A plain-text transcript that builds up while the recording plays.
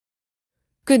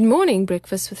Good morning,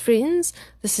 Breakfast with Friends.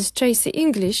 This is Tracy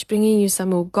English bringing you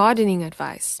some more gardening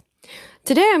advice.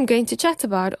 Today I'm going to chat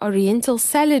about oriental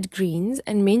salad greens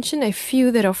and mention a few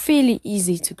that are fairly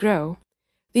easy to grow.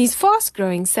 These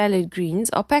fast-growing salad greens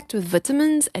are packed with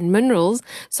vitamins and minerals,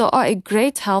 so are a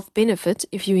great health benefit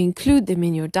if you include them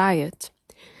in your diet.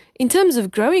 In terms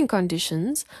of growing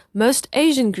conditions, most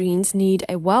Asian greens need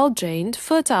a well-drained,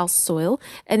 fertile soil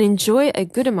and enjoy a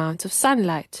good amount of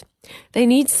sunlight. They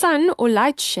need sun or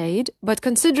light shade, but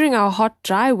considering our hot,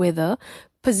 dry weather,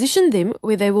 position them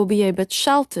where they will be a bit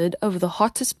sheltered over the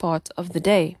hottest part of the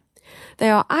day.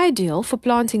 They are ideal for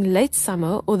planting late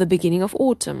summer or the beginning of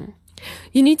autumn.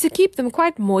 You need to keep them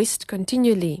quite moist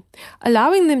continually.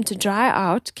 Allowing them to dry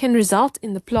out can result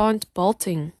in the plant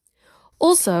bolting.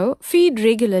 Also, feed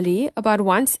regularly about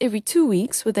once every 2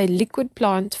 weeks with a liquid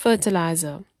plant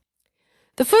fertilizer.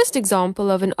 The first example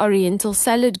of an oriental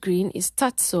salad green is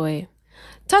tatsoi.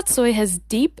 Tatsoi has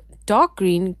deep, dark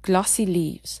green, glossy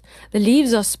leaves. The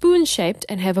leaves are spoon-shaped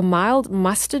and have a mild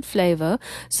mustard flavor,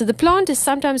 so the plant is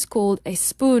sometimes called a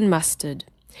spoon mustard.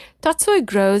 Tatsoi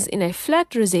grows in a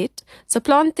flat rosette, so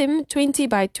plant them 20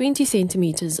 by 20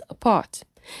 centimeters apart.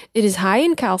 It is high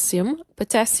in calcium,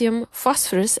 potassium,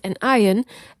 phosphorus, and iron,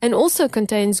 and also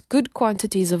contains good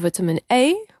quantities of vitamin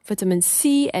A, vitamin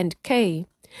C, and K.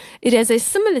 It has a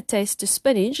similar taste to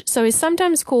spinach, so is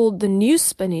sometimes called the new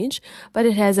spinach, but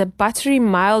it has a buttery,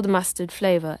 mild mustard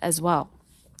flavor as well.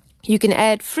 You can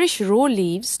add fresh raw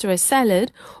leaves to a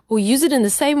salad or use it in the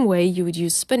same way you would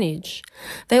use spinach.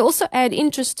 They also add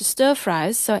interest to stir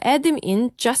fries, so add them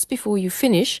in just before you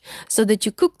finish so that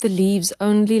you cook the leaves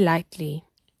only lightly.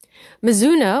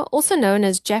 Mizuna, also known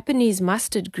as Japanese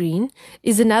mustard green,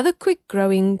 is another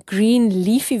quick-growing green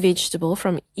leafy vegetable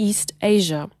from East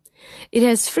Asia. It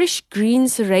has fresh green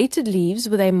serrated leaves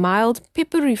with a mild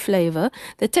peppery flavor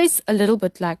that tastes a little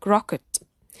bit like rocket.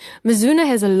 Mizuna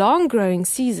has a long growing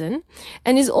season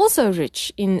and is also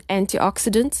rich in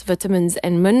antioxidants, vitamins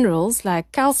and minerals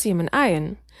like calcium and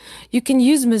iron. You can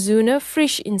use Mizuna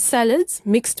fresh in salads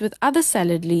mixed with other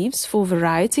salad leaves for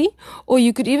variety, or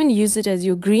you could even use it as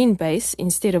your green base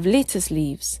instead of lettuce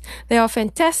leaves. They are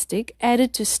fantastic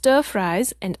added to stir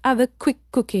fries and other quick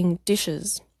cooking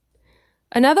dishes.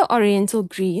 Another oriental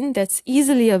green that's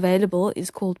easily available is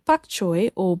called pak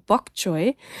choy or bok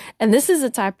choy, and this is a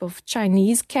type of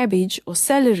Chinese cabbage or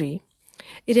celery.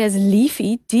 It has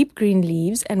leafy, deep green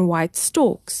leaves and white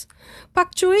stalks.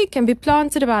 Pak choy can be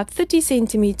planted about 30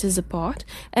 centimeters apart,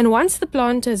 and once the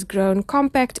plant has grown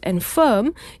compact and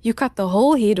firm, you cut the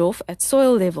whole head off at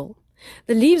soil level.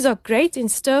 The leaves are great in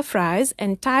stir fries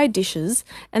and Thai dishes,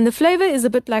 and the flavor is a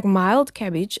bit like mild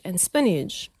cabbage and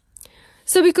spinach.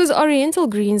 So because oriental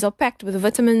greens are packed with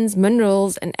vitamins,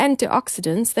 minerals, and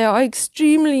antioxidants, they are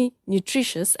extremely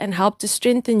nutritious and help to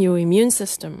strengthen your immune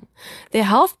system. Their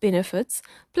health benefits,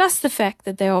 plus the fact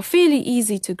that they are fairly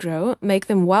easy to grow, make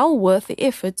them well worth the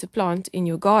effort to plant in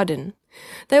your garden.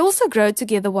 They also grow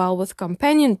together well with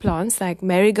companion plants like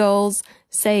marigolds,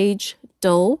 sage,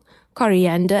 dill,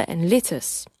 coriander, and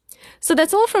lettuce. So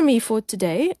that's all from me for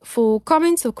today. For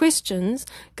comments or questions,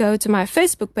 go to my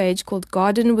Facebook page called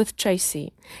Garden with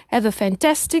Tracy. Have a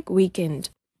fantastic weekend.